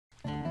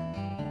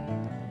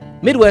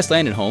Midwest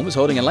Land and Home is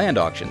holding a land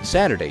auction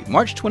Saturday,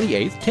 March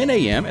 28th, 10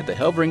 a.m. at the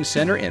Helvering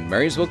Center in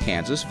Marysville,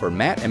 Kansas for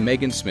Matt and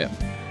Megan Smith.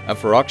 Up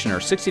for auction are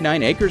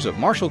 69 acres of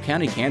Marshall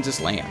County,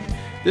 Kansas land.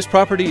 This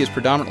property is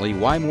predominantly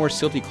Wymore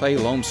silty clay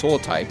loam soil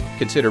type,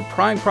 considered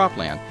prime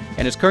cropland,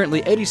 and is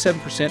currently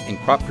 87% in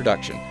crop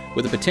production,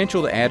 with the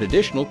potential to add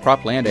additional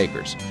cropland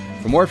acres.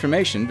 For more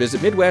information,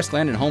 visit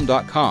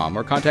MidwestLandandHome.com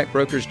or contact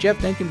brokers Jeff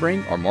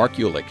Dinkenbring or Mark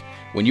Ulick.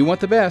 When you want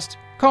the best,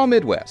 call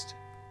Midwest.